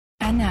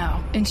And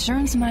now,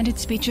 insurance-minded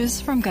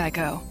speeches from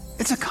Geico.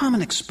 It's a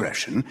common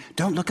expression,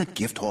 don't look a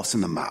gift horse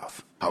in the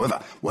mouth. However,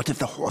 what if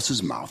the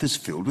horse's mouth is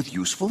filled with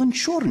useful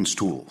insurance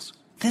tools?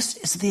 This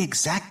is the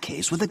exact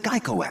case with the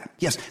Geico app.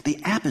 Yes,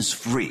 the app is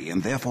free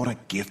and therefore a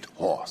gift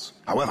horse.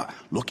 However,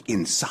 look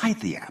inside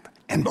the app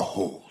and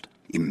behold,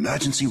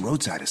 emergency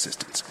roadside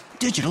assistance,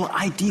 digital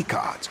ID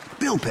cards,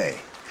 bill pay.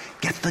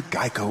 Get the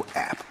Geico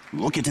app.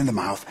 Look it in the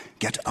mouth.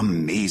 Get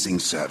amazing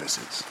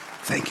services.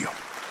 Thank you.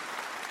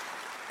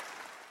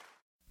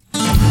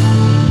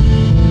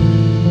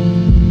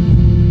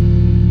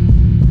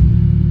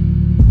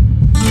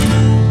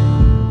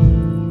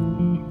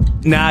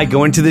 Nah,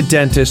 going to the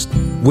dentist.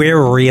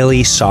 We're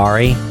really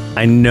sorry.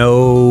 I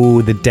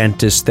know the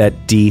dentist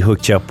that Dee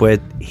hooked you up with.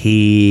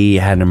 He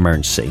had an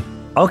emergency.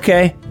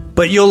 Okay,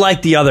 but you'll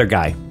like the other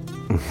guy.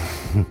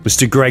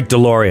 Mr. Greg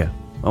Deloria.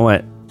 I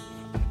went,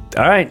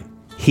 all right.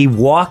 He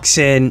walks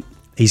in.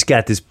 He's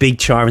got this big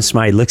charm and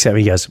smile. He looks at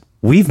me. He goes,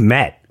 we've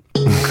met.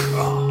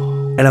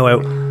 And I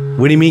went,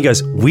 what do you mean? He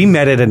goes, we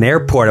met at an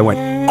airport. I went,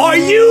 are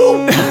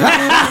you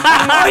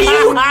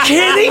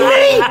kidding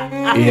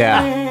me?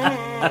 Yeah.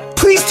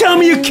 Please tell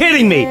me you're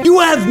kidding me. You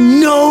have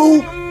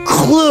no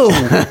clue.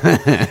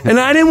 And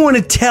I didn't want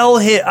to tell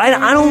him.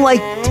 I don't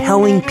like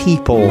telling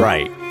people.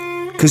 Right.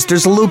 Because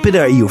there's a little bit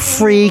of, are you a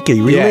freak? Are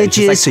you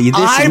religious? Are you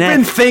this I've and that?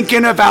 been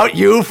thinking about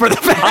you for the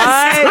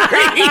past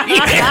 3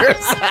 years.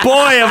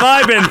 Boy, have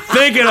I been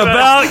thinking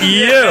about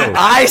you.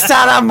 I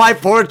sat on my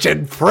porch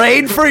and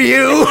prayed for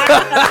you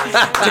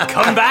to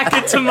come back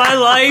into my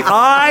life.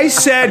 I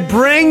said,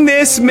 bring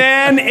this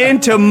man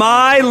into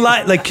my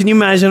life. Like, can you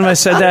imagine if I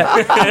said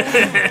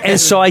that? And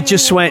so I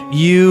just went,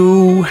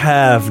 you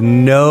have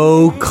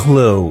no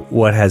clue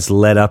what has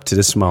led up to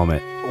this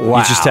moment. Wow.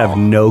 You just have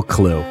no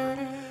clue.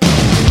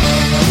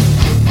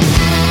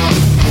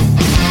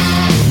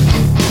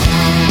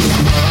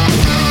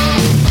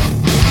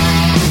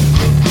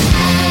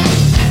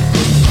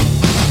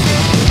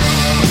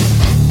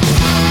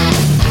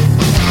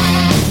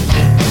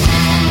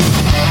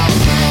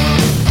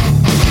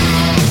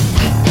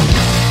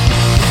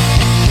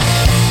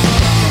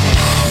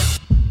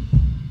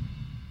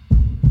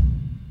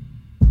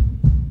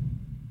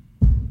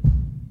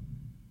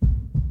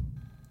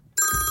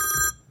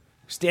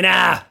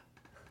 Cristina!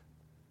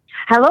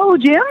 Hello,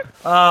 Jim.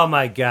 Oh,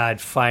 my God,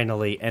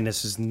 finally. And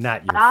this is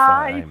not your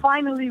fault.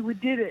 Finally, we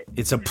did it.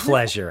 It's a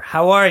pleasure.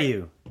 How are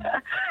you?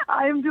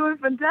 I am doing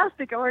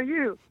fantastic. How are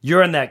you?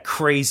 You're on that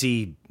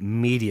crazy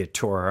media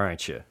tour,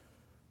 aren't you?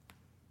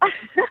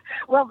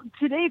 Well,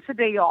 today's a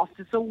day off,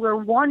 so we're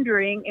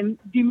wandering in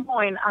Des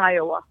Moines,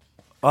 Iowa.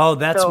 Oh,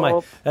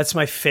 that's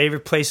my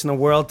favorite place in the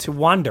world to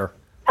wander.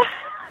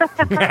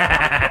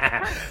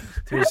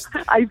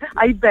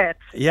 I bet.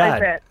 Yeah, I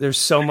bet. There's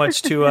so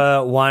much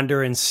to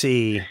wander and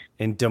see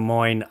in Des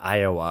Moines,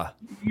 Iowa.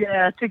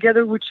 Yeah,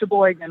 together with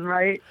Sheboygan,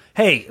 right?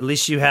 Hey, at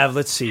least you have.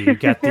 Let's see, you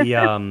got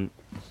the.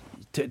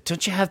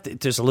 Don't you have?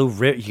 There's a little.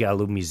 You got a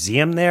little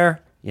museum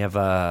there. You have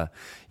a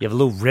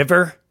little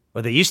river.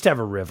 Well, they used to have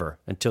a river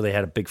until they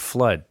had a big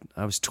flood.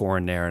 I was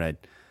touring there, and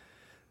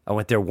I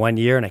went there one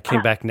year, and I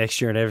came back next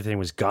year, and everything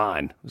was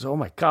gone. I was, oh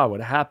my God,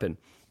 what happened?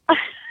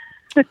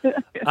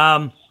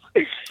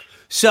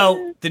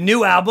 So the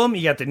new album,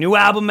 you got the new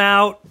album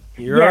out.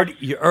 You're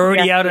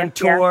already out on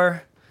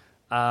tour.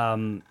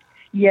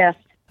 Yes.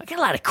 I got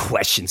a lot of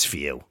questions for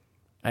you,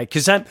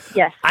 because I'm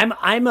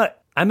a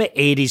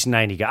 80s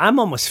 90s guy. I'm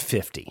almost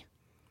 50.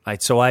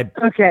 Right, so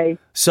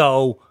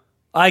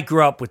I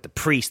grew up with the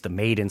Priest, the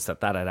Maidens,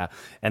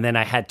 and then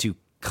I had to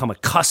come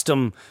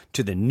accustomed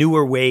to the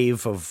newer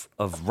wave of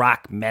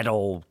rock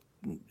metal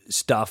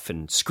stuff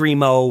and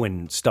screamo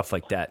and stuff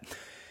like that.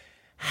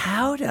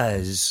 How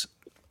does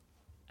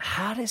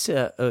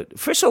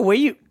first of all,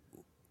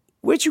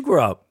 where'd you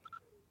grow up?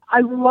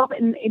 I grew up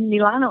in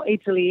Milano,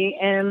 Italy,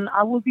 and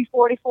I will be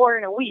 44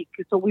 in a week,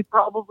 so we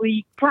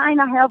probably kind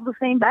of have the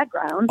same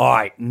background. All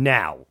right,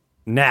 now,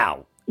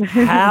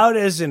 how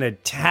does an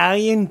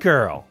Italian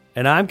girl,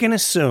 and I'm going to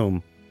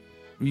assume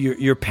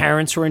your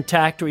parents were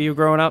intact when you were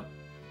growing up?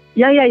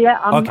 Yeah.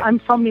 I'm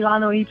from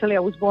Milano, Italy.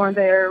 I was born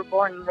there,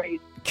 born and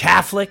raised.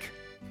 Catholic?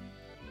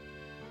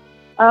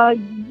 I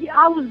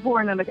was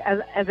born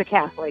as a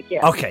Catholic,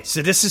 yeah. Okay,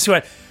 so this is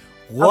what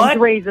I was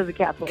raised as a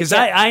Catholic. Because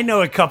I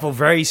know a couple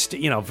very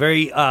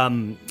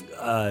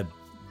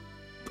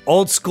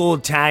old school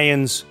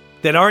Italians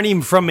that aren't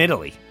even from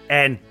Italy,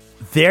 and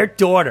their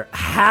daughter.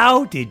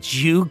 How did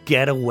you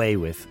get away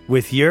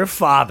with your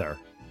father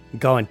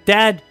going,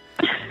 Dad?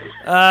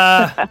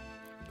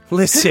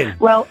 Listen.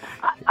 Well,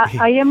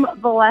 I am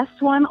the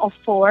last one of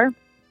four.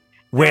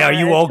 Where are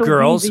you all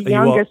girls? The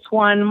youngest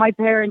one. My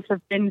parents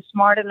have been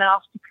smart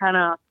enough to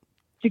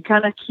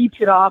kind of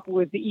keep it up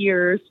with the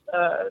ears,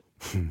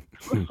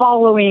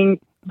 following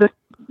the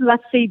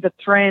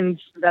trends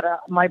that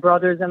my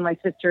brothers and my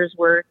sisters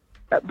were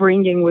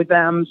bringing with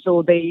them.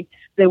 So they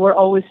were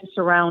always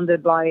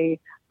surrounded by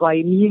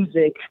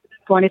music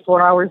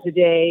 24 hours a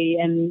day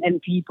and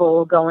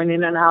people going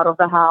in and out of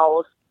the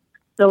house.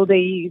 So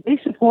they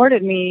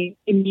supported me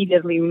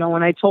immediately.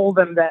 When I told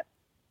them that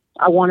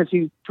I wanted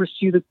to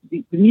pursue the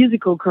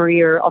musical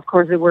career. Of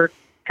course, they were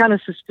kind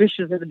of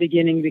suspicious at the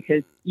beginning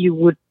because you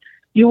would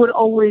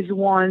always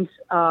want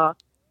a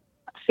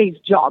safe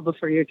job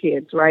for your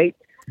kids, right?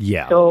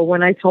 Yeah. So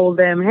when I told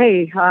them,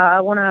 hey,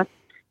 I want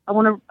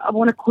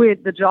to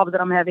quit the job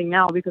that I'm having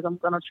now because I'm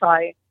going to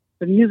try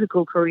the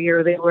musical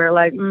career, they were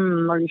like,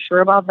 are you sure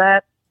about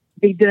that?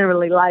 They didn't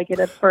really like it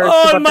at first.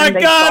 Oh my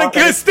God,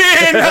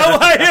 Cristina, how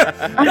are you?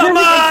 Come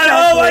on,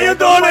 how are you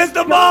doing this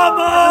to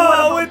Mama?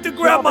 I went to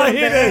grab my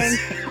hitters.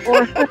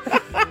 You're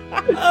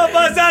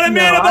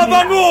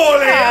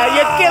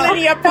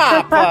killing your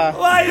papa.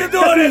 Why are you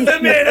doing this to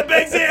me? The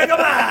big Z,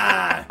 come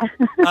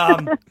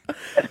on.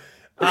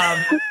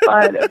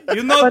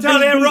 You no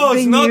tell Aunt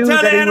Rose. No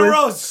tell Aunt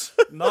Rose.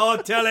 No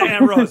tell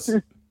Aunt Rose.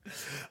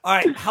 All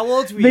right, how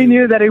old were you? They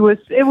knew that it was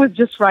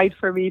just right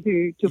for me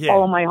to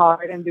follow my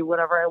heart and do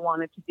whatever I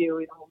wanted to do,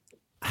 you know.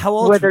 How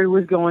old? Whether it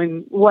was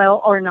going well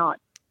or not.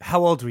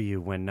 How old were you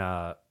when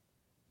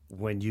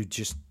you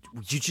just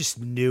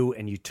knew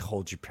and you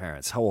told your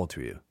parents? How old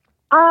were you?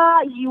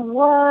 I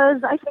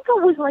think I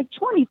was like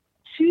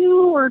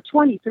 22 or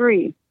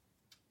 23,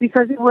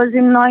 because it was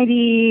in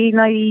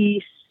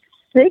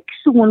 1996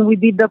 when we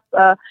did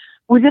a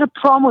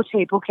promo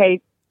tape.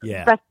 Okay.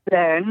 Yeah. Back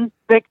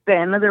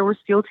then, there were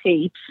still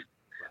tapes,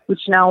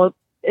 which now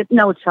it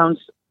sounds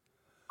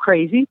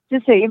crazy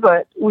to say,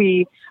 but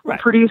we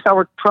produced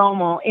our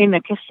promo in a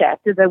cassette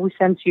that we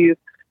sent to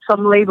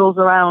some labels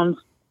around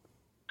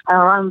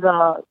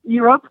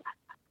Europe.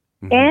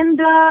 Mm-hmm. And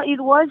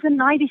it was in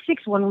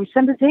 96 when we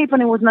sent the tape,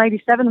 and it was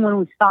 97 when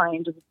we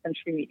signed with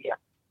Century Media.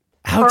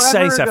 How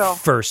exciting is that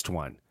first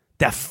one?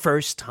 That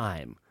first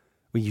time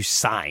when you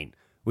signed?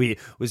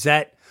 Was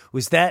that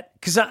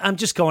because I'm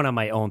just going on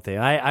my own thing.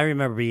 I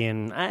remember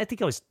being, I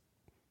think I was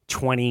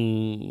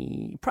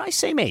 20, probably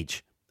same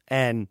age.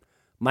 And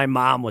my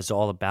mom was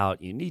all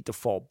about, you need to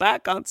fall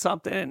back on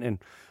something. And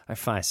I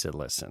finally said,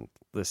 listen,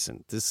 this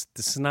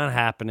is not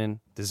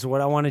happening. This is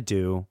what I want to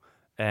do.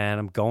 And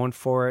I'm going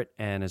for it.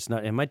 And it's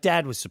not, and my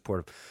dad was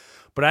supportive.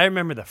 But I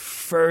remember the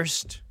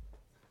first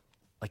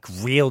like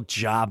real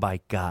job I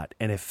got,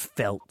 and it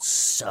felt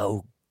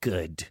so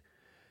good.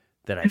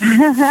 That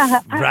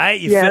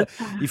right? You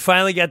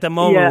finally got the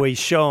moment where you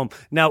show them.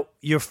 Now,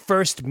 your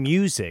first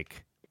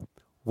music,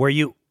 were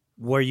you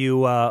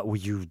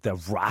the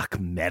rock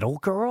metal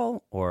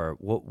girl, or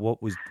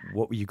what were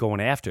you going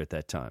after at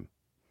that time?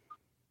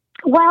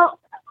 Well,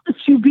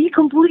 to be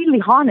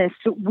completely honest,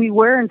 we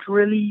weren't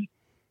really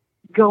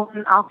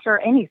going after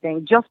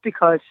anything, just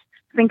because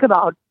think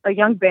about a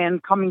young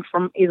band coming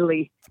from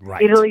Italy.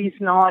 Right. Italy is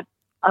not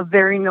a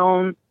very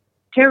known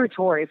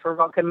territory for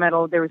rock and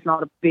metal. There is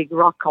not a big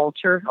rock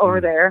culture over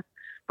there,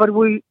 but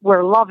we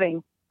were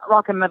loving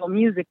rock and metal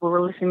music. We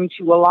were listening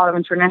to a lot of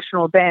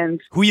international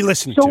bands. Who you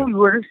listening to? So we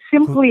were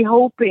simply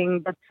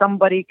hoping that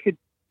somebody could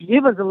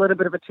give us a little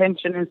bit of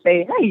attention and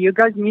say, hey, you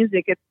guys'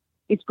 music,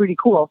 it's pretty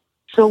cool.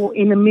 So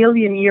in a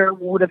million years,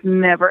 we would have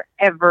never,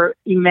 ever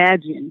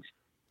imagined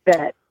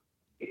that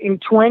in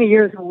 20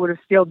 years, we would have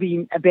still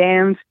been a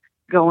band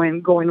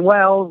going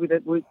well with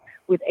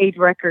 8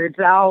 records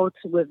out,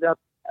 with a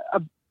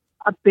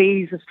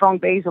strong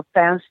base of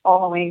fans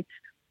following.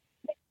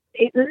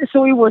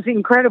 So it was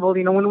incredible.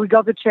 You know, when we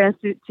got the chance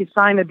to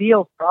sign a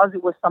deal, for us,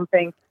 it was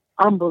something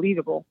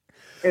unbelievable.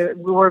 We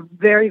were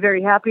very,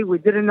 very happy. We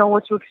didn't know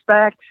what to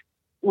expect.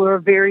 We were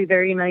very,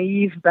 very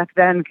naive back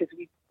then because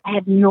we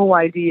had no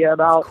idea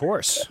about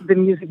the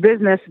music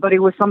business, but it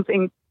was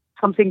something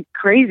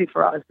crazy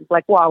for us. It's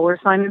like, wow, we're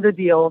signing the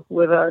deal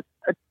with a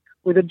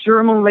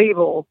German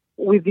label,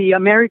 with the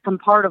American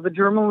part of the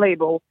German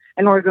label,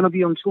 and we're going to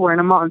be on tour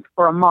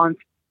for a month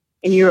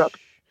in Europe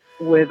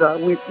with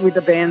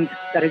a band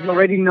that is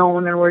already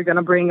known, and we're going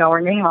to bring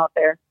our name out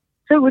there.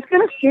 So it was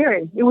kind of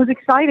scary. It was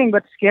exciting,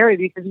 but scary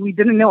because we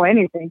didn't know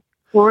anything.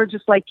 We were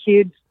just like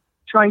kids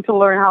trying to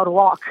learn how to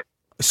walk.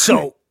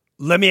 So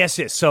let me ask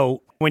you this.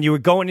 So when you were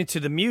going into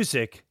the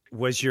music,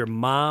 was your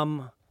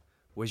mom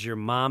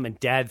and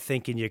dad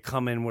thinking you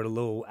come in with a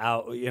little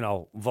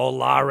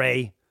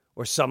volare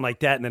or something like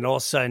that, and then all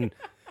of a sudden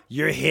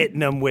you're hitting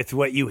them with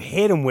what you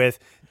hit them with?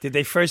 Did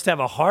they first have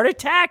a heart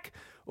attack,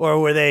 or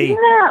were they?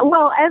 Yeah,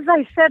 well, as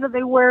I said,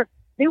 they were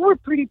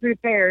pretty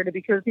prepared,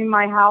 because in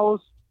my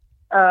house,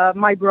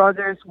 my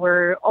brothers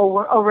were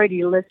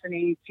already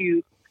listening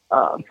to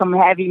some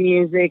heavy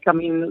music. I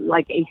mean,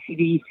 like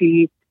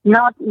AC/DC,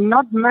 not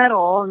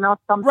metal,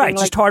 not something right,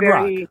 just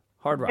like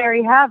hard rock,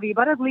 very heavy.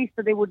 But at least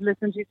they would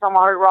listen to some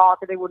hard rock.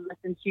 They would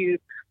listen to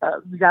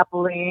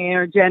Zeppelin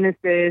or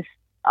Genesis,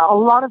 a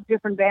lot of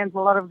different bands, a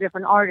lot of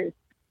different artists.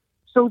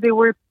 So they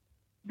were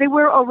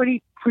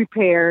already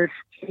prepared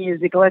to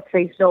music, let's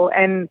say so.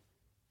 And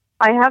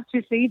I have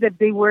to say that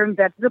they weren't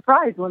that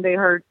surprised when they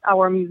heard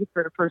our music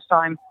for the first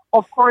time.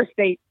 Of course,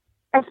 they,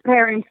 as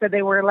parents, that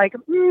they were like,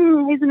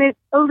 isn't it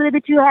a little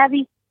bit too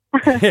heavy?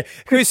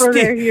 For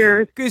their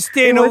ears.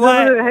 Cristina, it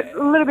was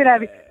a little bit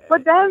heavy.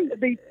 But then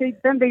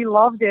they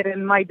loved it.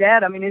 And my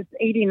dad, I mean, he's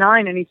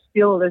 89 and he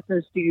still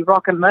listens to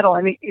rock and metal.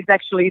 And it is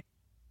actually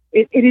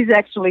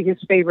his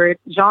favorite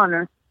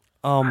genre.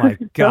 Oh, my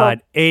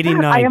God.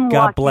 89. God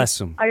lucky. bless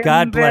him. I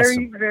God am bless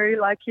very, him. very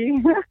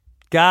lucky.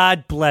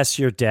 God bless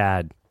your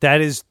dad.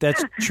 That's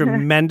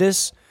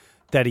tremendous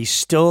that he's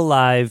still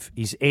alive.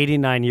 He's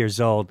 89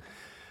 years old.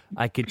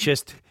 I could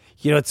just,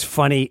 it's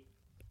funny.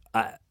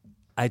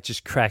 It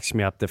just cracks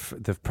me up.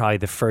 Probably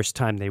the first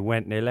time they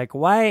went, and they're like,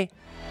 "Why,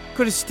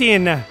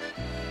 Cristina?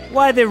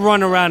 Why they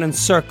run around in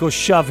circles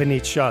shoving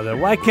each other?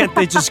 Why can't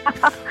they just?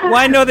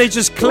 Why no they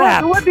just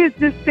clap? What is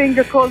this thing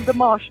called the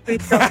mosh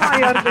pit?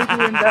 Why are they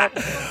doing that?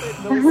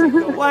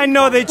 Why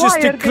no they just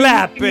Why to are they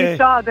clap? missing each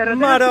other? They're supposed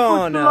to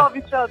Madonna. love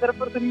each other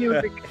for the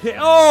music.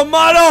 Oh,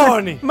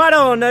 Maroni!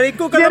 Madonna, di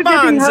cuca They're la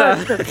getting panza.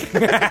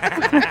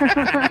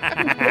 hurt.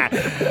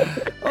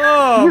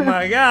 Oh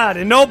my God!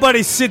 And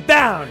nobody sit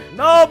down.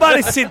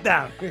 Nobody sit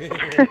down.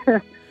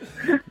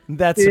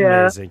 That's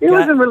amazing. It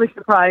wasn't really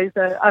surprised.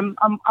 I'm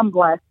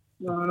blessed.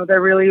 They're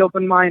really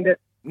open-minded.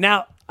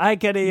 Now I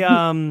get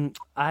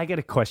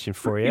a question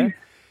for you.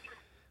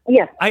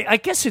 Yes. I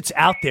guess it's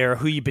out there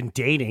who you've been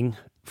dating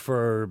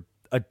for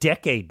a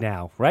decade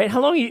now, right?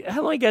 How long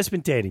you guys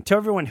been dating? Tell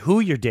everyone who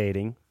you're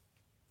dating.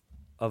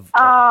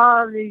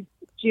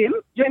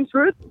 James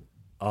Ruth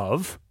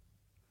Of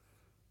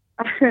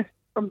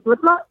from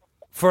Slipknot.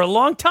 for a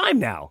long time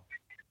now.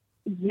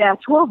 Yeah,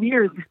 12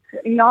 years.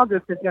 In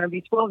August, it's going to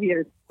be 12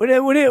 years. What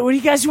are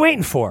you guys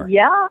waiting for?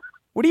 Yeah.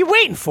 What are you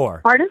waiting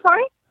for? Pardon,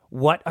 sorry?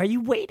 What are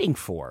you waiting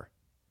for?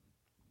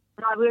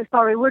 We're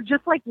sorry. We're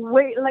just like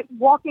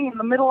walking in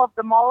the middle of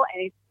the mall,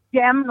 and it's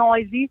damn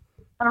noisy.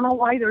 I don't know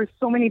why there's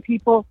so many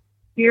people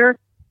here.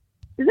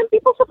 Isn't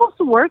people supposed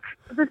to work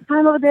at this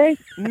time of the day?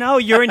 No,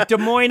 you're in Des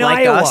Moines, Like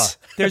Iowa. us.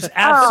 There's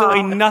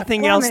absolutely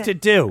nothing damn else it. to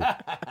do.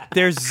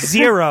 There's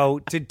zero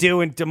to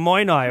do in Des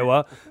Moines,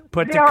 Iowa.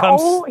 But They to are come.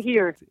 all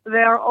here. They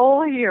are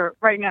all here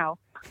right now.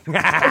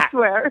 I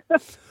swear.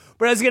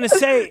 But I was gonna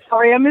say.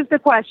 Sorry, I missed the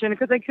question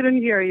because I couldn't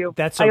hear you.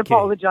 That's okay. I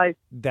apologize.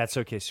 That's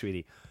okay,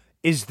 sweetie.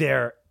 Is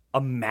there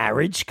a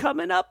marriage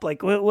coming up?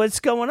 Like, what's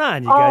going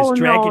on? You guys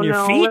dragging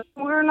your feet?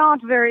 We're not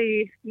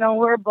very. No,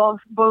 we're both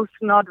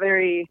not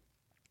very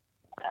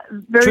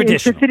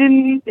Traditional. interested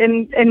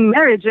in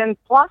marriage. And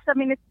plus, I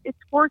mean, it's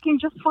working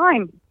just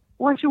fine.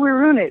 Why should we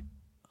ruin it?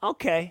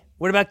 Okay.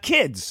 What about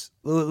kids?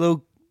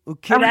 Little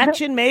kid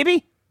action,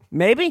 maybe?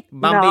 Maybe?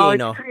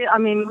 Bambino. No, I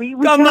mean, we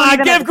Come don't on,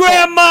 even give have a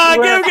grandma,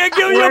 kid.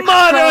 give your we're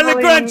mother the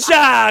traveling-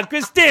 grandchild.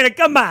 Christina,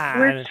 come on.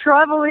 We're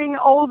traveling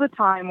all the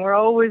time. We're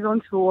always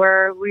on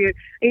tour.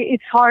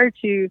 It's hard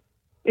to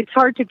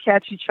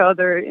catch each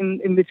other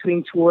in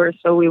between tours.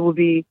 So it will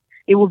be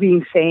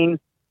insane.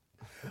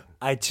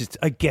 I just,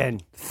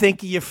 again,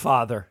 think of your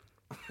father.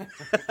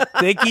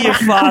 Think of your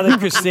father,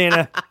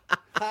 Christina.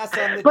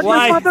 But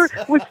Why? my father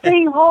was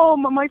staying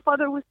home. My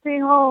father was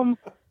staying home.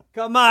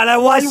 Come on, I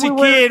was a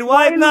kid.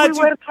 Why while not we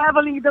you? were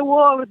traveling the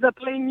world,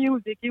 playing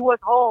music. He was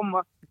home.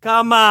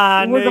 Come He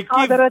on. was a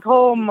father at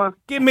home.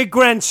 Give me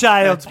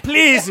grandchild,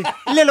 please.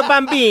 Little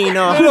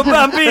bambino. Little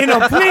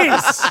bambino,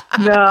 please.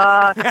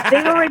 No,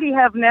 they already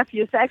have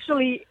nephews.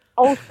 Actually,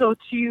 also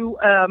two,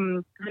 how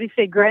do you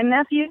say,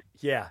 grandnephews?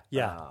 Yeah.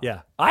 I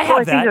So I have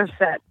think they're that.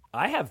 set.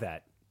 I have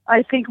that.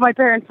 I think my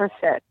parents are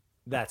set.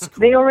 That's cool.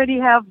 They already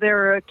have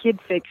their kid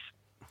fix.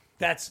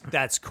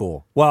 That's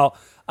cool. Well,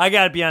 I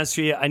got to be honest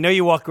with you. I know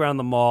you walk around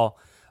the mall.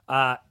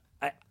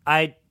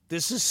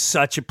 This is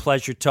such a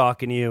pleasure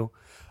talking to you.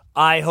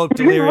 I hope It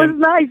Delirium. was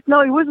nice.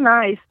 No, it was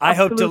nice. I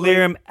hope Absolutely.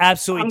 Delirium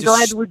absolutely. I'm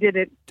glad we did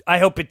it. I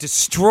hope it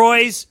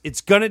destroys.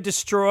 It's gonna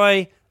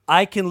destroy.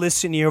 I can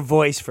listen to your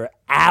voice for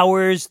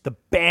hours. The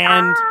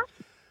band.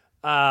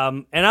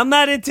 And I'm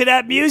not into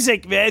that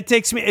music, man. It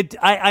takes me.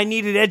 I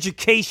needed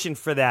education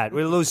for that.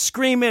 With a little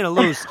screaming, a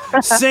little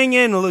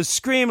singing, a little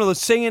screaming, a little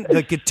singing.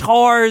 The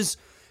guitars,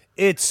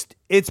 it's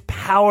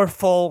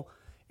powerful.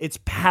 It's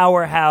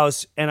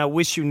powerhouse, and I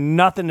wish you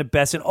nothing but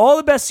best, and all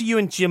the best to you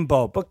and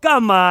Jimbo. But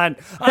come on,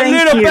 Thank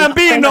little you.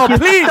 bambino,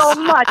 Thank please. you so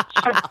much.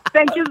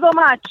 Thank you so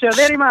much.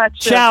 Very much.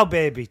 Ciao,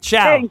 baby.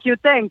 Ciao. Thank you.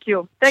 Thank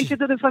you. Thank you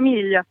to the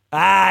famiglia.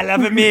 Ah,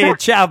 love me.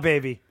 Ciao,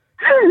 baby.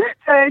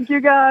 Thank you,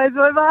 guys.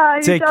 Bye-bye.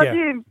 Take Ciao, care.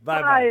 Jim.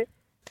 Bye-bye. Bye.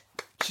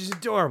 She's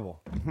adorable.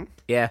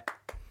 Yeah.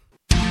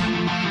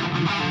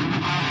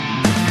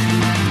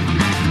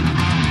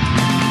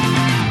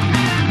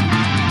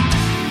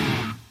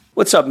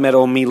 What's up,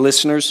 Metal Me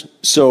listeners?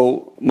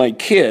 So, my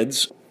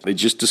kids, they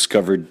just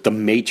discovered The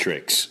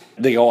Matrix.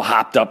 They all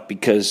hopped up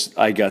because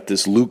I got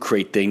this Loot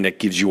Crate thing that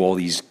gives you all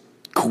these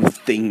cool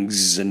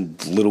things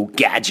and little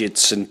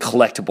gadgets and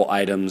collectible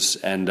items.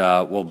 And,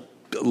 well,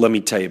 let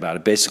me tell you about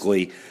it.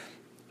 Basically,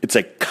 it's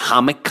like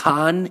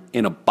Comic-Con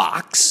in a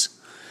box.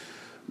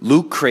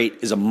 Loot Crate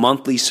is a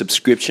monthly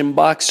subscription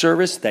box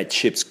service that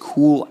ships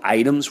cool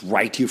items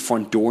right to your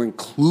front door,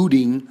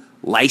 including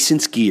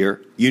licensed gear,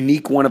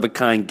 unique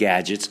one-of-a-kind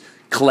gadgets,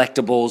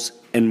 collectibles,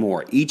 and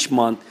more. Each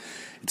month,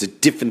 it's a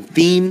different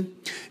theme.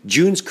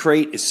 June's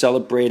Crate is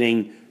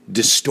celebrating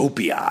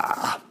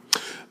dystopia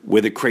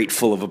with a crate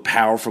full of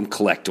power from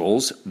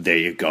collectibles. There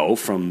you go,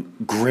 from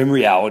grim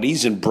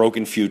realities and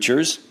broken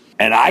futures.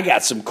 And I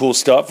got some cool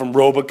stuff from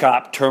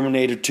RoboCop,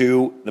 Terminator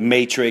 2, The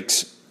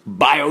Matrix,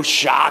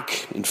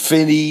 BioShock,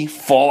 Infinity,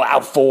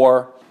 Fallout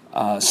 4.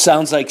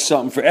 Sounds like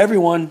something for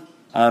everyone.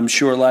 I'm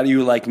sure a lot of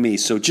you are like me.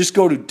 So just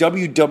go to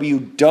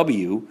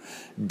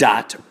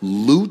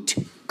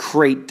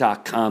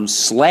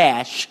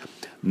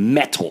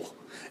www.lootcrate.com/metal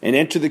and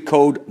enter the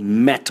code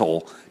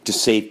METAL to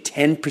save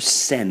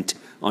 10%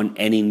 on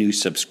any new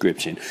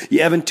subscription.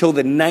 You have until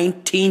the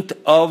 19th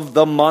of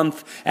the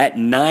month at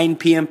 9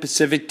 p.m.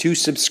 Pacific to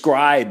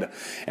subscribe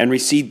and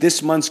receive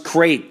this month's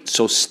crate.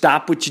 So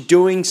stop what you're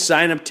doing,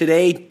 sign up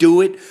today,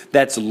 do it.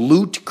 That's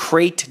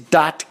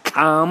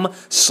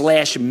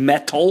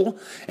lootcrate.com/metal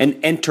and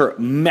enter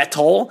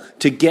metal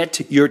to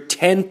get your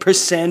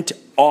 10%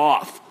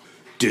 off.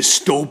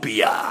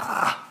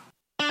 Dystopia.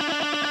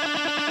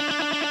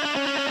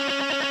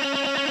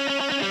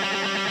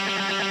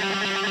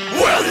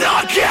 Will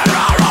not get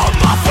out of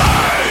my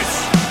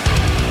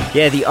face!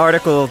 Yeah, the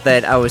article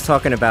that I was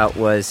talking about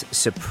was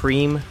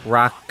Supreme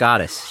Rock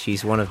Goddess.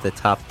 She's one of the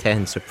top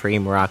 10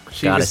 Supreme Rock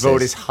She goddesses. was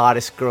voted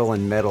hottest girl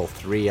in metal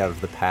 3 out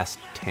of the past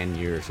 10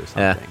 years or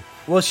something.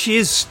 Well,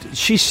 she's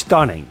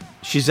stunning.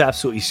 She's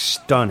absolutely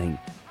stunning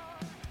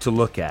to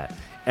look at.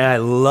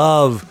 And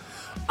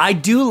I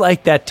do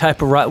like that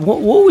type of rock. What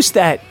was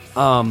that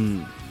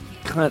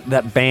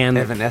that band?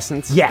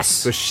 Evanescence? Yes.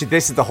 So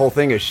this is the whole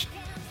thing.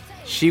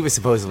 She was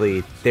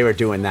supposedly, they were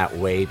doing that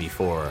way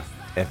before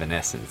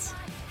Evanescence.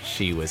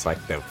 She was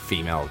like the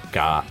female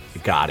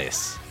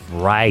goddess.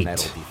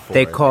 Right.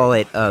 They call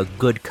it a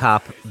good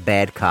cop,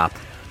 bad cop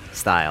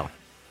style.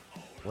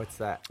 What's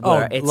that? Oh,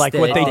 Where it's like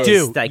what they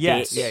do. It's like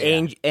Yes.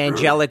 the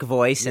angelic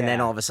voice, and then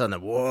Yeah. all of a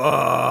sudden,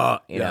 whoa,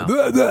 you know.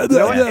 No,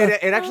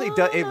 it actually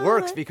does. It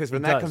works because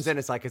when It that does. comes in,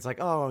 it's like,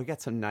 oh, we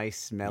got some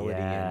nice melody in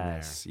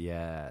there.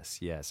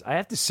 Yes. I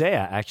have to say,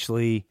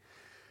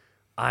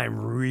 I'm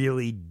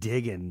really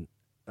digging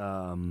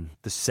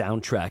the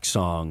soundtrack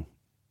song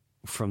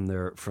from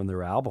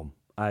their album.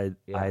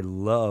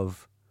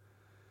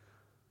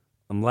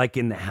 I'm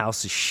liking the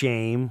House of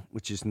Shame,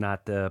 which is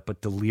not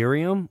but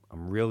Delirium.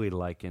 I'm really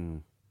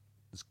liking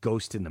this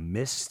Ghost in the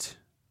Mist.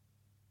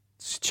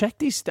 So check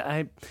these.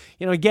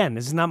 Again,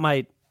 this is not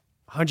my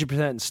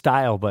 100%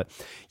 style, but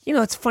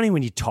it's funny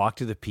when you talk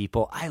to the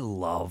people. I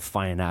love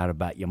finding out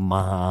about your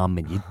mom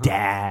and your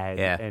dad.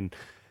 Yeah. And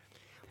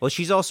Well,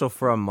 she's also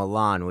from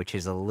Milan, which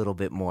is a little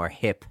bit more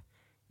hip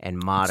and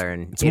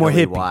modern. It's more hippie.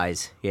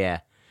 Italy-wise. Yeah.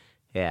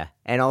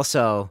 And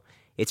also,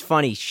 it's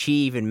funny, she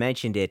even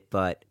mentioned it,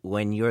 but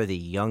when you're the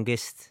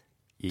youngest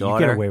You get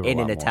daughter away with a in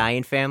lot an more.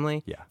 Italian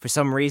family, Yeah. for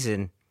some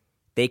reason,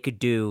 they could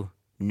do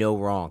no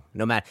wrong.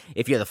 No matter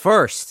if you're the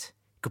first,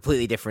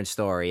 completely different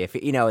story. If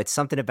it's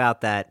something about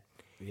that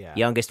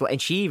youngest one,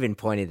 and she even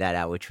pointed that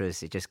out, which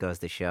was, it just goes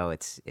to show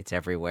it's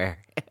everywhere.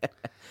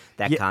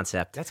 That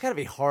concept. That's got to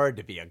be hard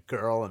to be a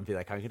girl and be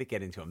like, I'm going to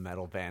get into a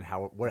metal band.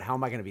 How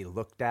am I going to be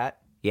looked at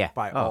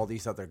by all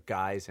these other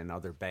guys and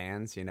other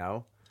bands,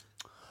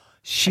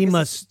 She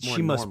must more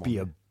be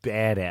a normal.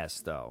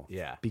 badass though.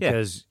 Yeah.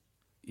 Because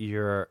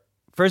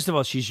first of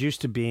all, she's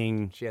used to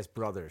being She has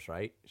brothers,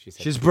 right?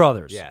 she's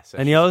brothers. Yeah. So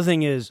and the other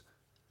thing is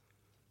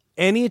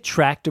any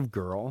attractive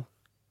girl,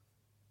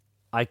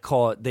 I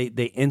call it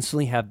they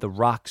instantly have the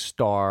rock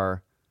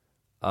star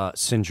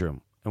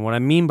syndrome. And what I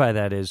mean by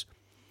that is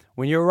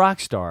when you're a rock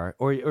star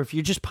or if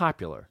you're just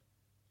popular,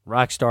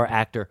 rock star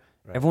actor,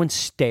 everyone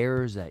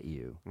stares at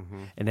you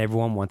and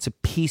everyone wants a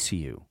piece of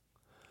you.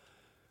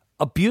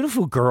 A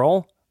beautiful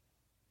girl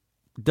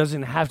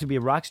doesn't have to be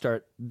a rock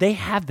star. They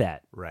have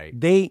that. Right.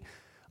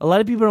 A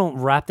lot of people don't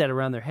wrap that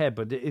around their head,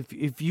 but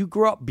if you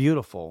grow up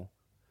beautiful,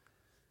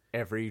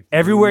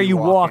 everywhere you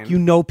walk,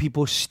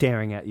 people are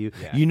staring at you.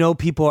 Yeah.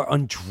 People are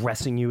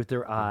undressing you with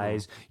their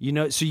eyes.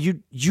 So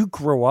you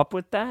grow up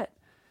with that.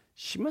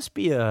 She must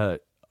be a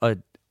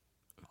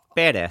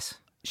Badass.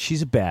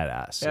 she's a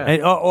badass. Yeah.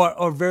 And,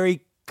 or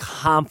very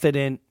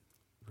confident.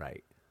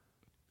 Right.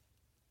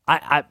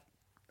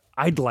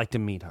 I'd like to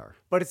meet her.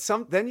 But it's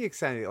then you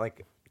extend it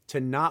like to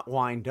not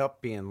wind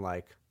up being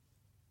like,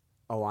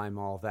 oh, I'm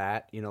all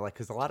that,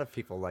 because a lot of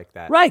people like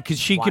that. Right, because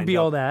she could wind be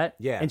up- all that.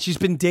 Yeah. And she's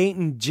been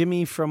dating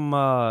Jimmy from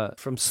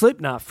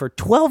Slipknot for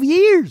 12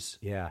 years.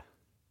 Yeah.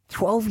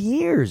 12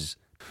 years.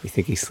 You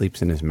think he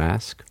sleeps in his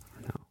mask?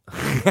 No.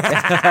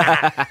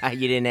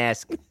 You didn't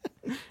ask.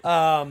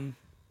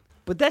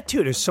 But that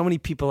too, there's so many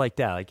people like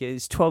that. Like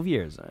it's 12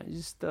 years. I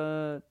just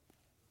come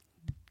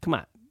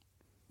on.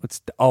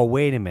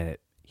 Wait a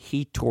minute.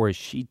 He tours,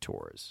 she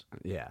tours.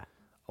 Yeah.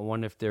 I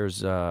wonder if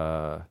there's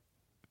a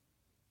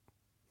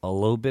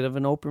little bit of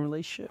an open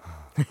relationship.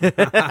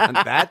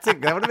 That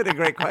would have been a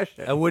great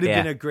question. That would have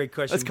Yeah. been a great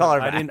question. Let's call her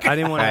but back. I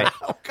didn't want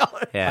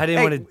to. Yeah. I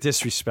didn't want to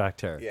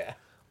disrespect her. Yeah.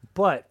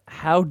 But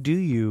how do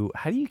you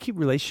keep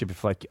relationship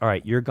if all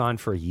right, you're gone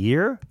for a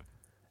year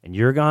and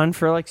you're gone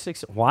for like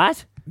 6?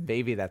 What?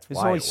 Maybe that's There's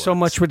why only it so works.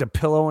 much with the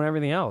pillow and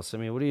everything else. I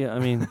mean, Maybe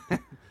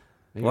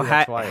Well,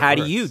 that's why it how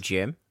do works. you,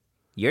 Jim?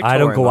 You're I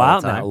don't touring go all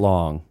the out time. that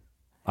long.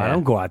 I Yeah.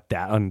 don't go out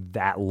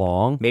that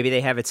long. Maybe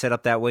they have it set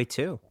up that way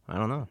too. I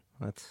don't know.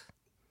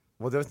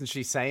 Well, wasn't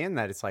she saying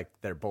that it's like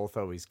they're both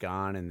always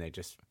gone and they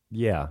just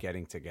Yeah.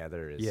 getting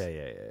together is...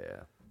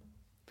 Yeah.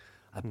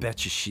 I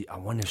bet you I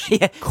wonder if she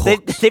Yeah,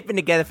 cooks. they've been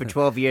together for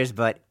 12 years,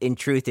 but in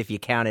truth, if you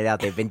count it out,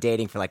 they've been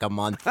dating for like a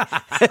month.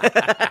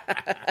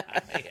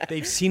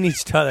 They've seen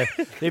each other.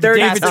 They've been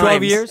dating for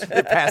 12 years.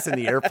 They're passing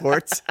the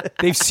airports.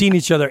 They've seen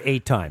each other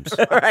 8 times.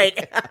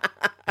 Right.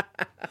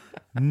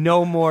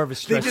 No more of a They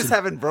stress. just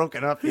haven't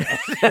broken up yet.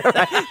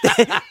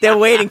 They're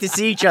waiting to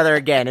see each other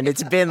again, and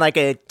it's been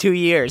like 2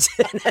 years.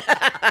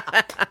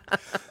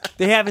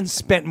 They haven't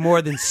spent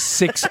more than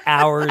 6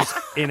 hours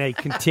in a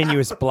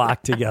continuous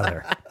block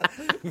together.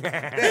 They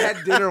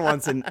had dinner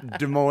once in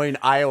Des Moines,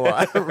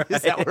 Iowa.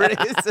 Is that where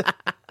it is?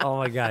 Oh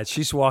my God,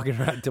 she's walking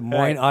around Des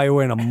Moines,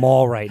 Iowa, in a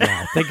mall right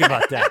now. Think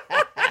about that.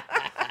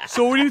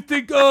 So what do you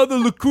think the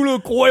Luna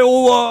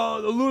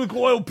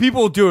Coil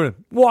people are doing?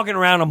 Walking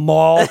around a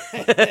mall,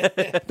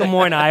 Des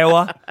Moines,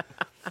 Iowa.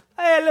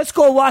 Hey, let's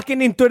go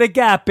walking into the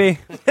Gap.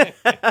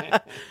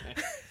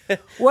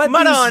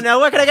 Madonna,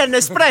 where can I get an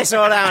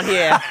espresso around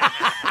here?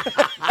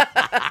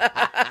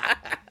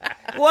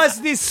 What's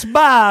this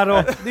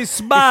sparo?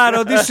 This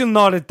sparo, this is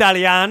not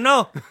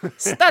Italiano.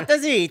 Stata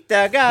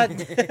zitta, God.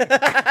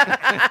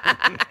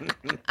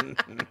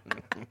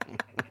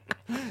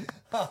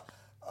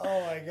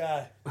 Oh my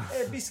God.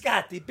 Hey,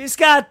 biscotti,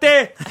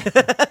 biscotti.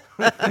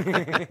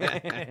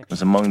 It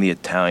was among the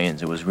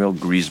Italians. It was real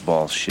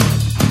greaseball shit.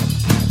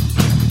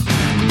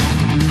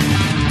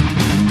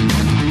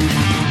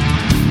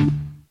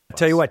 I'll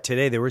tell you what,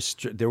 today there were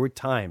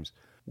times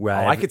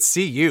where I could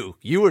see you.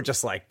 You were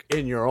just like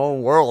in your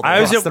own world.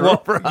 I was across at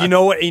the river. you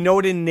know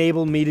what it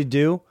enabled me to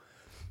do?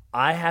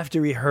 I have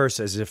to rehearse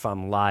as if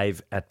I'm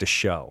live at the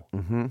show.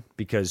 Mm-hmm.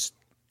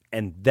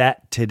 And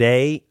that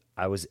today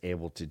I was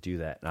able to do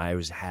that, and I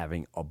was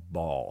having a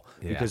ball.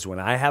 Yeah. Because when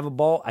I have a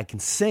ball, I can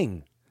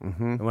sing.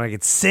 Mm-hmm. And when I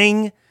can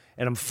sing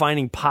and I'm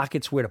finding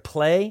pockets where to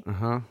play,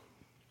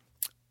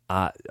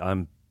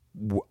 I'm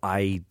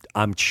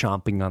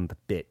chomping on the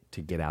bit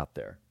to get out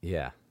there.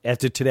 Yeah.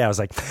 After today, I was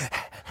like,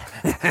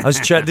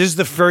 this is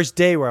the first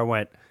day where I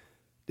went,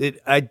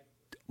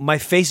 my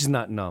face is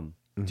not numb.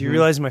 Mm-hmm. Do you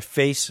realize my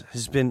face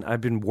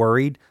I've been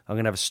worried I'm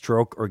going to have a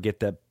stroke or get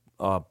that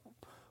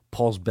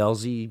Paul's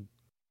Belsy.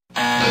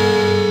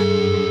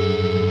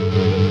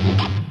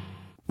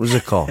 What's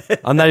it called?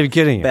 I'm not even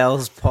kidding you.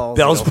 Bell's palsy.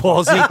 Bell's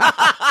palsy. I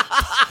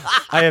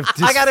have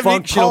dysfunctional. I gotta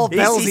meet Paul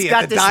Belsy He's at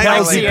got the dyslexic. diner.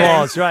 Belsy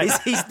balls, right.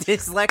 He's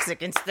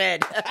dyslexic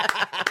instead.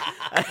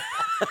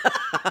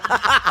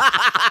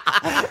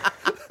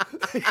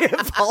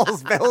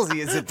 Paul's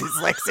Belsy is a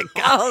dyslexic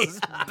guy. Paul's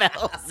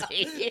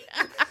Belsy.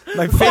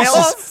 My face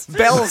is...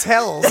 Bell's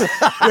Hells. Wait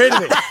a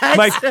minute.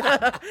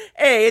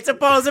 Hey, it's a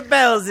Paul's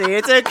Belsy.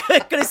 It's a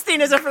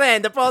Christina's a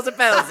friend, a Paul's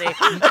Belsy.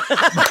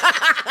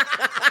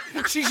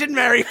 She should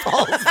marry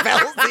Paul's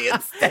Belsy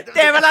instead of...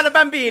 They have a lot of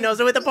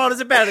bambinos with a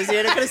Paul's Belsy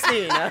and a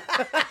Christina.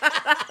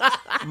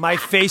 My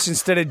face,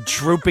 instead of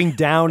drooping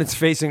down, it's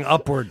facing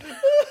upward.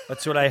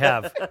 That's what I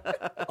have.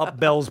 Up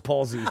Bell's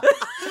palsy.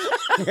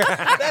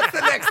 That's the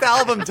next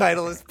album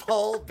title is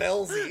Paul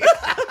Belsy.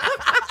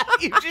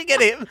 You should get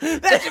him.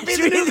 That should be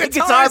the new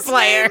guitar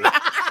player.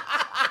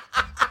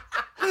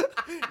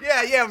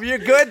 Yeah, you're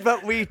good,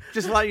 but we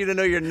just want you to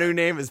know your new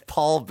name is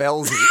Paul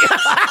Belsy.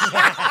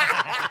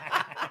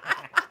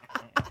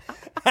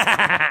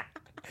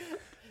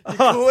 You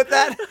cool with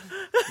that?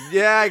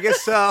 Yeah, I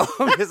guess so.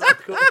 I guess I'm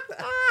cool with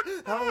that.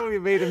 How about we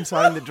made him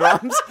sign the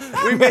drums?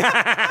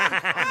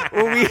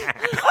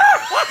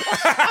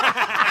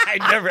 I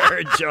never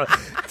heard you.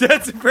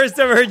 That's the first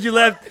time I heard you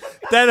laugh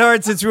that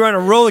hard since we were on a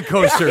roller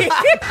coaster.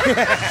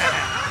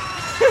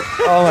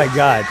 Oh my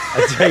God.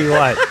 I tell you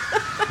what.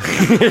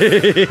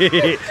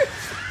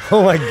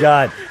 Oh my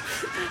God.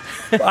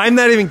 I'm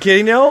not even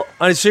kidding now.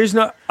 On a serious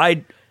note,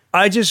 I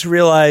just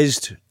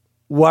realized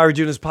while we're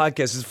doing this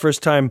podcast, it's the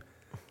first time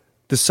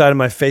the side of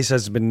my face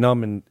hasn't been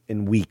numb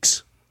in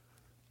weeks.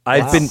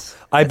 I've been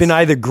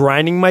either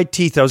grinding my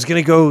teeth. I was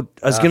gonna go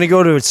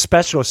to a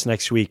specialist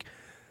next week,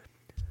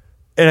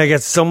 and I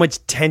got so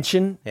much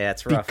tension. Yeah,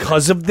 it's rough,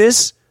 because of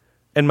this,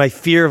 and my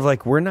fear of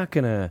like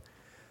this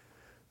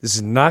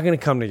is not gonna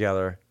come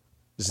together.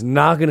 This is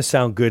not gonna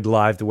sound good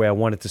live the way I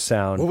want it to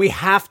sound. Well, we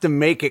have to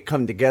make it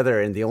come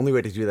together, and the only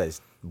way to do that is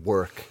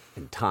work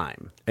and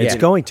time. It's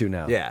going to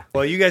now. Yeah.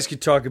 Well, you guys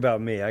could talk about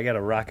me. I got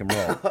to rock and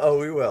roll. Oh,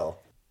 we will.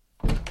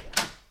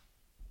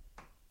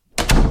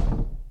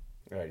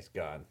 All right, he's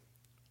gone.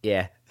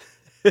 Yeah.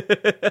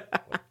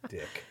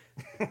 Dick.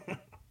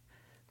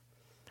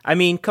 I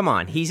mean, come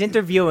on. He's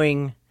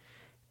interviewing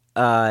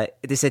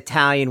this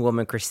Italian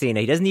woman, Cristina.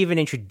 He doesn't even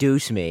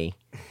introduce me.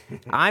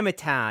 I'm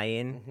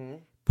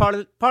Italian.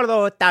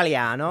 Parlo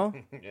Italiano.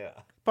 Yeah.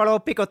 Parlo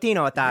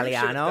piccottino Italiano. You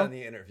should have done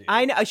the interview.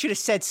 I should have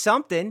said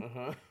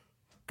something.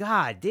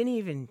 God, didn't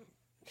even...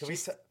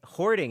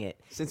 hoarding it.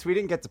 Since we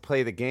didn't get to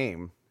play the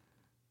game...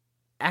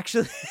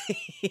 Actually,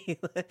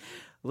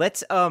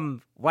 let's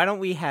why don't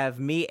we have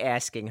me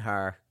asking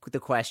her the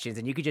questions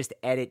and you could just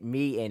edit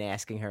me in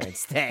asking her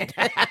instead.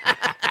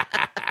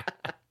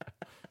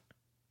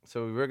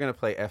 So we were going to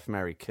play F,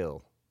 Marry,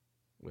 Kill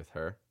with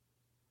her.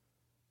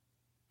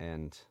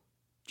 And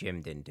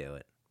Jim didn't do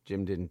it.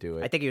 Jim didn't do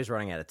it. I think he was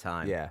running out of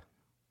time. Yeah.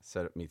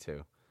 So me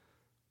too.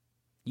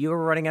 You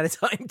were running out of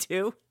time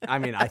too? I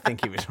mean, I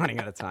think he was running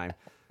out of time.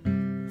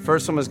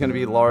 First one was going to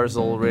be Lars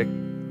Ulrich,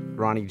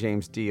 Ronnie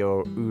James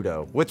Dio,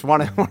 Udo. Which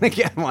one? I want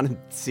to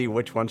see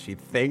which one she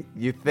think.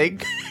 You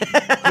think?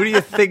 Who do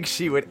you think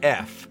she would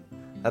F?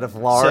 Out of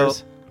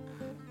Lars,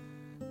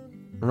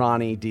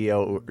 Ronnie,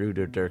 Dio,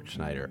 Udo, Dirk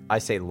Schneider. I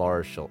say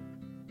Lars she'll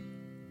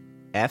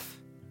F?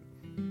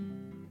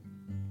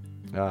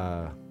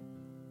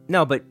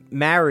 No, but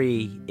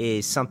marry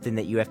is something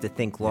that you have to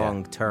think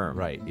long term.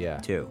 Right, yeah.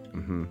 Too.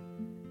 Mm-hmm.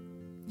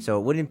 So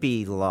it wouldn't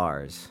be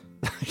Lars.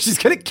 She's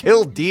going to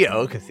kill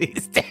Dio because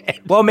he's dead.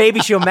 Well,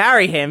 maybe she'll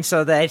marry him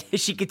so that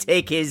she could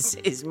take his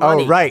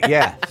money. Oh, right,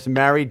 yeah. She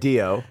marry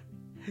Dio.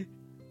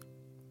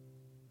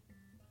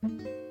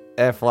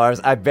 F.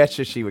 Lars. I bet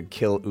you she would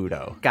kill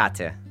Udo.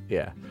 Gotcha.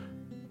 Yeah.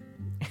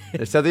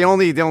 So the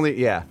only,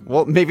 yeah.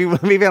 Well, maybe on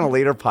a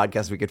later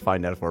podcast we could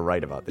find out if we're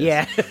right about this.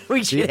 Yeah,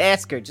 we should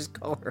ask her. Just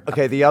call her up.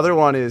 Okay,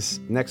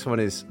 next one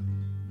is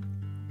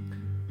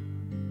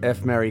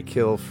F. Marry,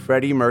 kill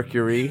Freddie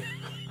Mercury,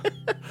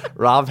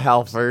 Rob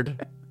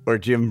Halford, or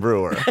Jim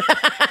Breuer.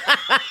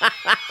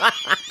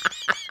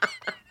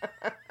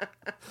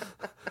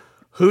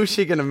 Who's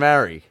she gonna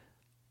marry?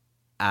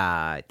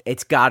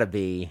 It's gotta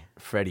be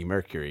Freddie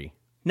Mercury.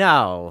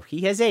 No,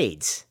 he has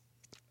AIDS.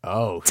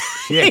 Oh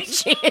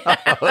shit!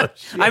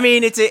 I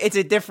mean, it's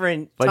a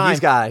different but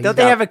time. Don't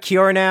they have a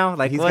cure now?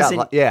 Like,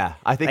 yeah,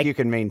 I think you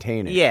can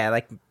maintain it. Yeah,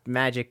 like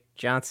Magic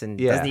Johnson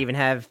doesn't even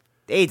have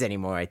AIDS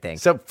anymore, I think.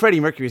 So Freddie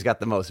Mercury's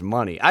got the most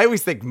money. I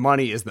always think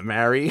money is the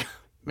marry,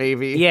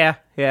 maybe. Yeah.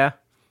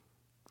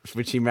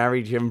 Would she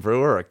marry Jim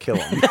Breuer or kill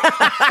him?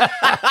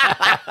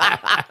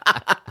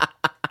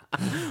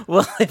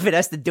 Well, if it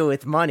has to do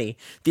with money,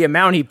 the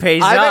amount he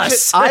pays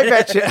us. I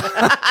bet you.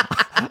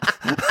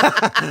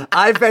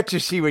 I bet you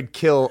she would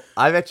kill.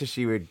 I bet you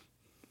she would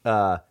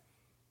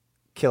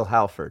kill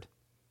Halford.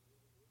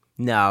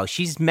 No,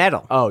 she's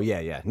metal. Oh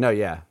yeah. No,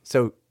 yeah.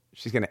 So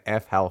she's gonna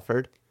F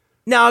Halford.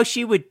 No,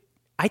 she would.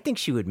 I think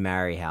she would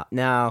marry Hal.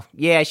 No,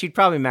 yeah, she'd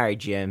probably marry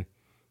Jim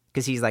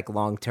because he's like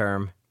long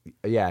term.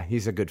 Yeah,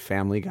 he's a good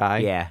family guy.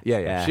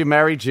 Yeah. She'd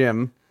marry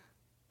Jim.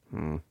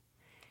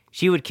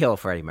 She would kill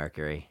Freddie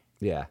Mercury.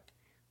 Yeah.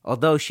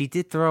 Although she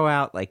did throw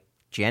out like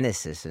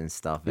Genesis and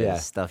stuff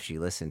as stuff she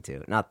listened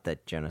to. Not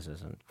that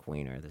Genesis and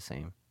Queen are the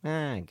same.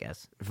 I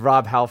guess.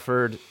 Rob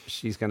Halford,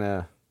 she's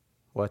gonna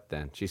what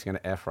then? She's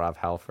gonna F Rob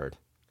Halford.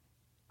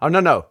 Oh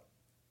no.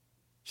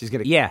 She's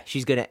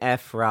gonna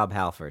F Rob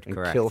Halford. And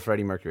correct. Kill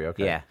Freddie Mercury.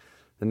 Okay. Yeah.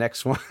 The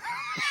next one.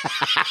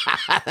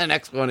 The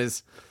next one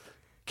is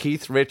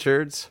Keith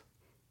Richards,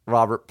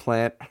 Robert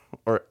Plant,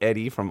 or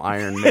Eddie from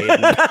Iron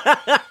Maiden.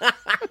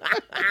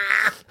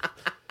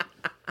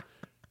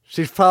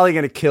 She's probably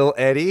gonna kill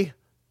Eddie.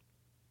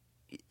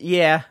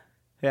 Yeah.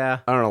 I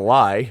don't know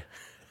why.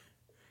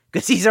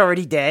 Because he's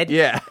already dead.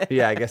 Yeah,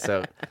 I guess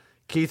so.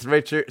 Keith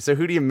Richards. So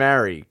who do you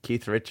marry?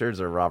 Keith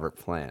Richards or Robert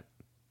Plant?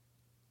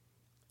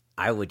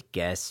 I would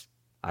guess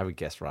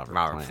Robert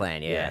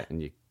Plant. Yeah.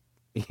 And you,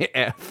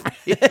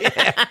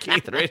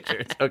 Keith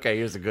Richards. Okay,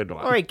 here's a good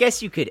one. Or I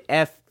guess you could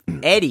F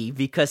Eddie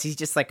because he's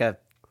just like a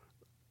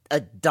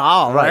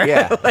doll, right?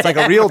 Yeah, it's like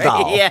a real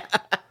doll. Yeah.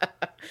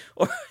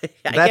 Or,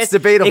 that's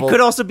debatable. It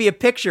could also be a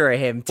picture of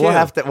him too. We'll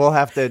have to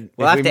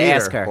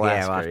ask her. We'll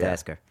have to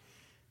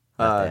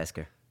ask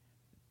her.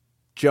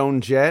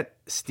 Joan Jett,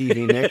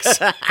 Stevie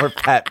Nicks, or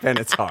Pat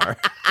Benatar.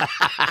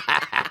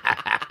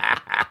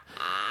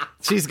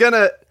 She's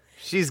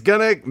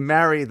gonna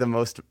marry the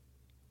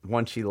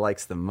one she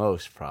likes the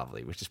most,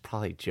 probably, which is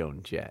probably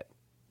Joan Jett.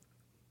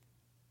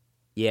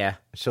 Yeah.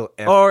 She'll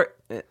F-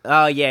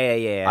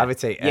 yeah. I would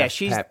say F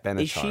Pat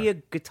Benatar. Is she a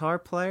guitar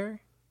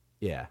player?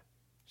 Yeah.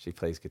 She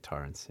plays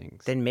guitar and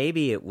sings. Then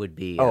maybe it would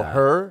be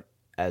her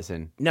as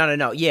in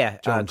No. Yeah,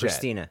 Joan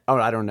Cristina. Oh,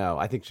 I don't know.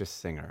 I think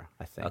just singer,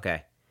 I think.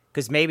 Okay.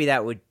 Because maybe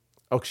that would...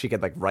 Oh, she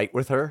could, like, write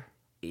with her?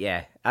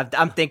 Yeah.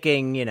 I'm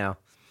thinking,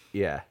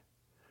 Yeah.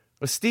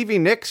 With Stevie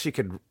Nicks, she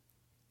could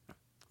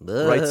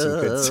write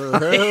some good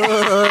songs. Yeah,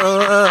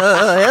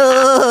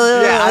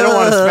 I don't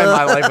want to spend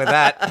my life with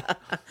that.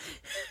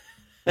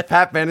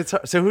 Pat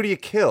Benatar. So who do you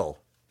kill?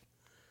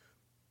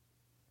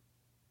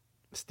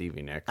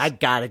 Stevie Nicks.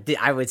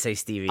 I would say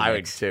Stevie Nicks. I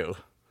would, too.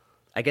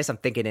 I guess I'm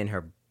thinking in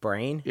her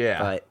brain. Yeah.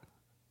 But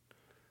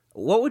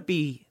what would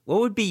be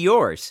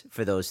yours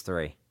for those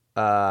three?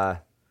 I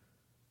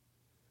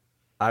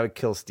would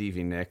kill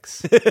Stevie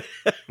Nicks.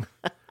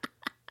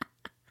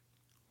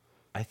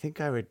 I think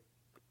I would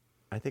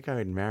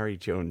marry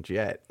Joan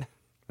Jett.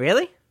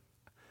 Really?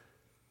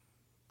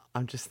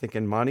 I'm just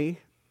thinking money.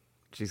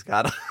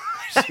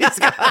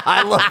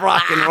 I love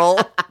rock and roll.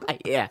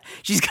 Yeah.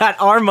 She's got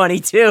our money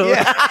too.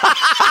 Yeah.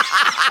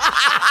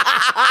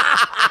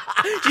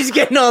 She's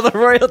getting all the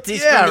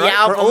royalties from the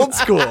album. For old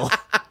school.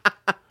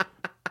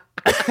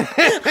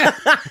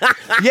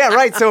 Yeah,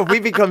 right. So if we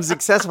become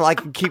successful, I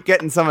can keep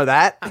getting some of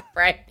that.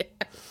 Right.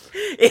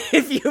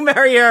 If you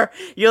marry her,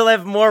 you'll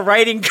have more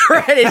writing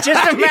credit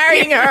just for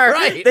marrying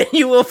her than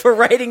you will for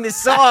writing the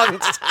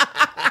songs.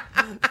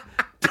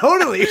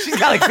 totally. She's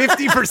got like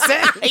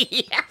 50%.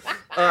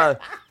 Yeah.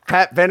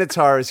 Pat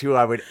Benatar is who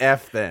I would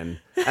F then.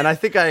 And I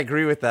think I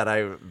agree with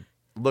that.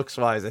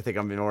 Looks-wise, I think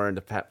I'm more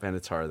into Pat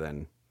Benatar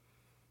than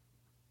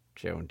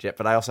Joe and Jet.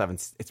 But I also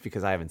it's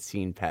because I haven't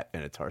seen Pat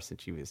Benatar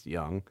since she was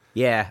young.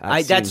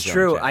 Yeah, that's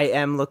true. I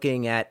am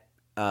looking at,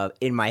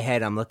 in my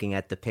head, I'm looking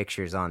at the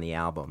pictures on the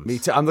albums. Me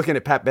too. I'm looking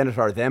at Pat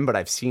Benatar then, but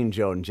I've seen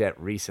Joe and Jet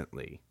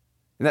recently.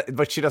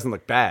 But she doesn't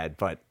look bad,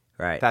 but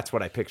that's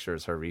what I picture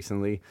as her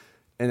recently.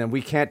 And then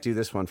we can't do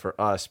this one for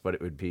us, but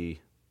it would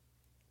be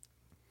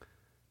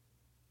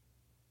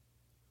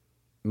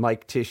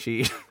Mike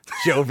Tishy,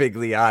 Joe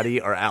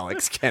Vigliotti, or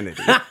Alex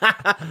Kennedy.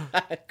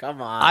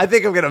 Come on. I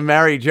think I'm going to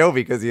marry Joe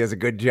because he has a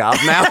good job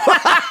now.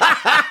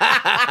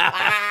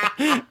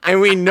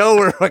 And we know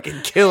we're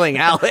fucking killing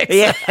Alex.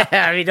 Yeah,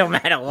 I mean, no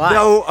matter what.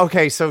 No,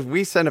 okay, so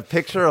we sent a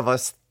picture of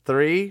us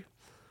three.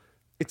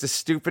 It's a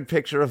stupid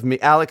picture of me.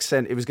 Alex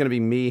sent, it was going to be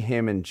me,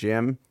 him, and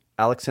Jim.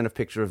 Alex sent a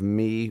picture of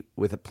me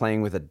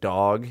playing with a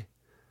dog,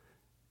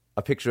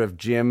 a picture of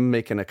Jim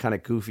making a kind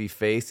of goofy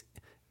face,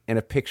 and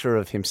a picture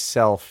of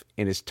himself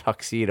in his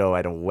tuxedo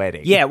at a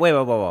wedding. Yeah,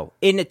 whoa.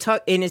 In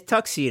his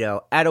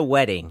tuxedo at a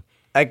wedding.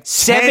 Like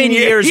 7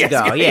 years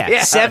ago.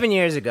 Yeah, 7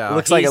 years ago.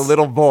 Looks like a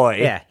little boy.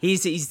 Yeah,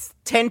 he's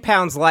 10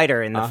 pounds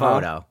lighter in the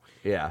photo.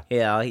 Yeah. You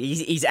know,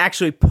 he's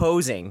actually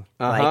posing.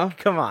 Like,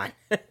 come on.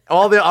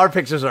 All our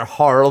pictures are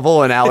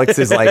horrible, and Alex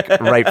is like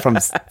right from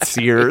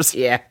Sears.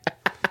 Yeah.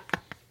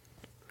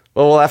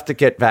 Well, we'll have to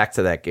get back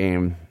to that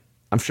game.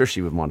 I'm sure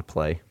she would want to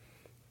play.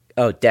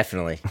 Oh,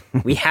 definitely.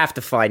 We have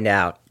to find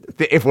out.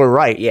 If we're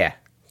right. Yeah.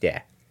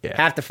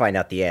 Have to find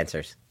out the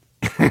answers.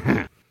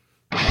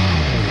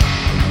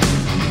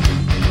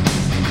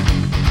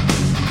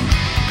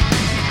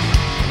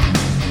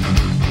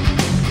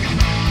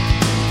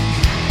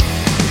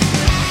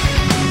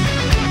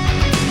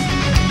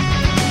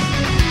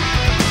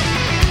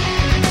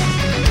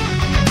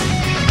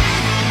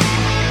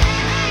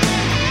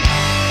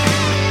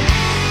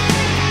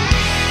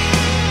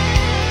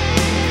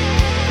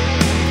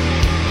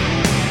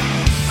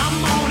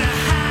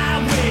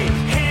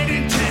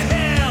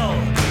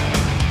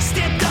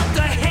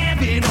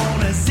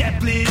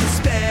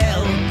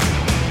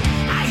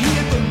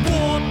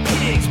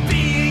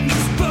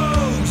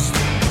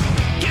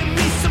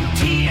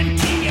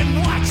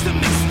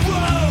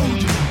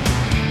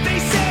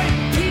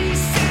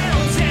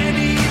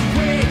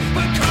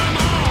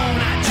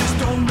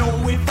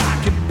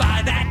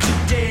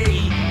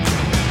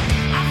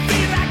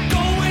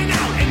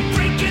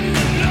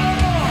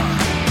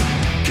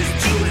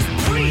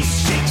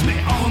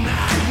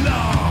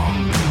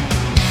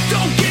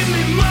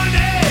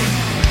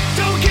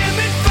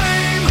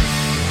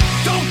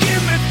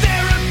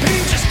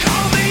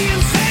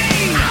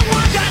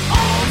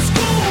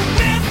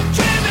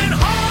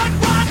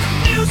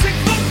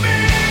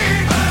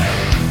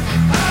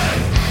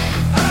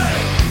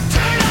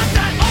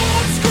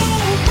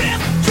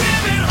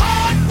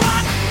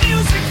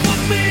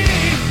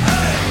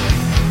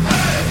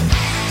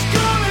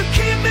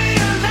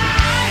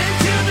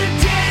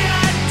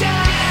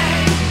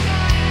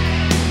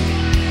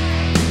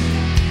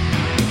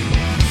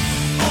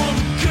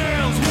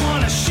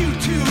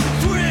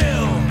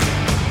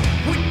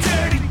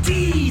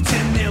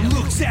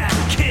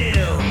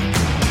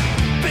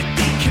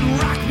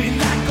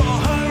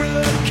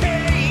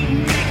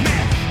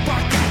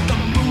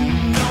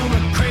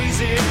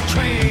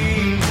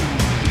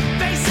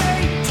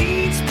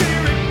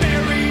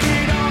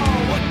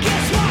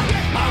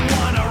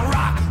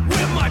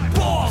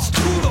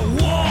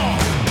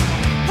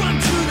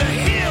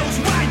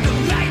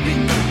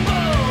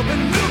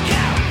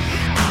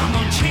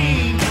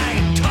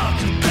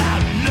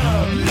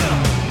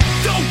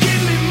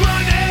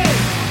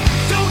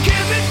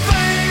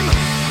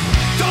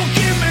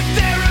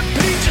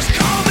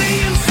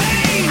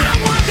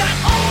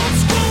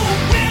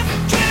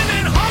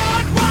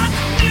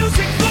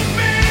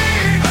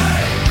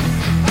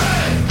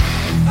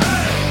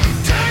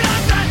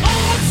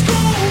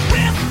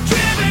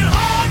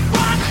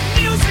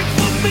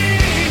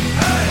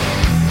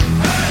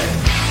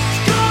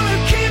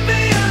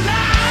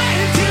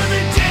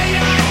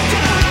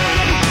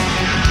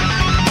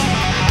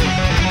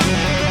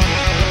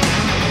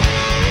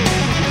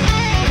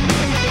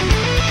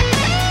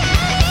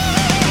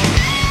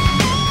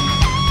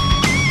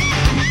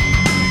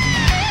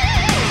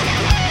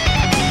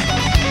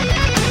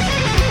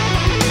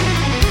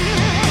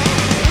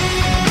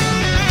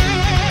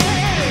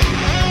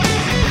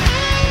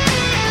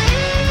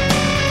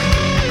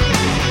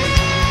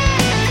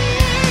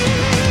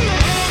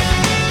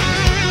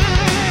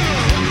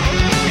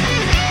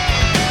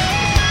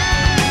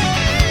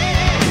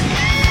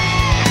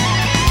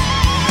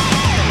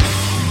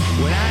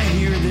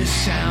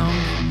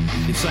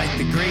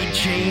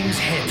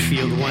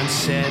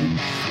 said,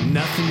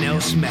 nothing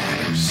else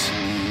matters.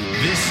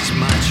 This is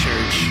my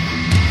church.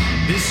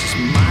 This is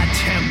my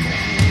temple.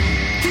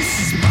 This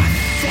is my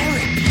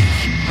therapy.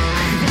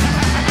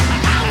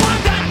 I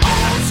want that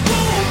old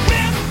school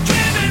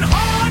riff-driven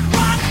hard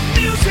rock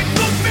music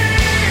for me.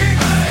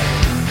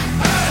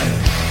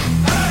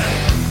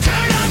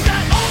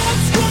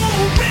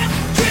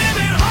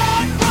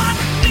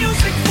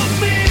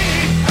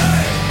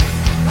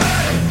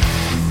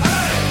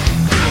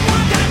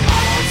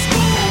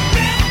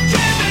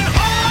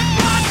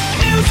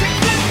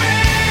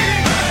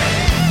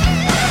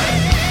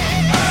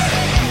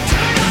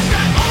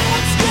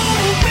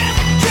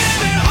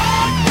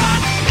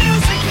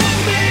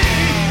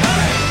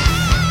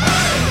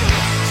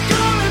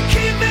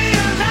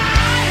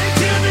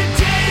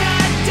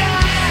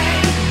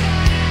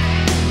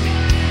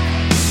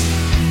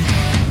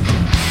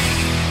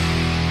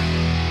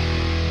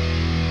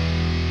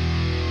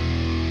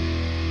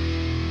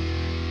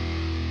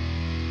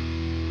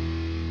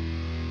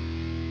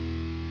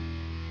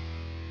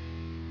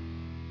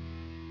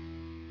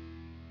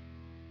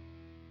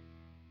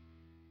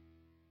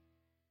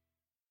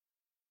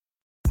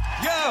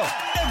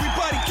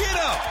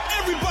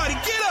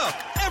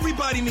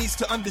 Everybody needs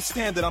to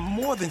understand that I'm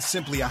more than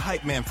simply a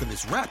hype man for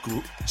this rap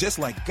group, just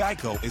like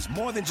Geico is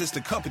more than just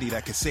a company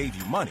that can save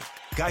you money.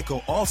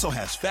 Geico also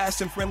has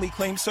fast and friendly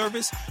claim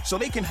service, so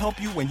they can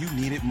help you when you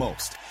need it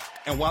most.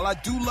 And while I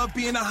do love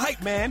being a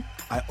hype man,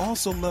 I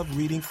also love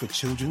reading for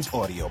children's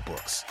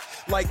audiobooks.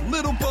 Like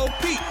Little Bo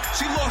Peep,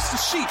 she lost the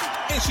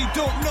sheep, and she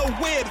don't know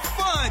where to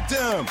find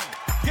them.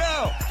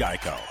 Go!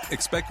 Geico.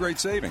 Expect great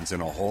savings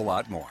and a whole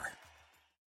lot more.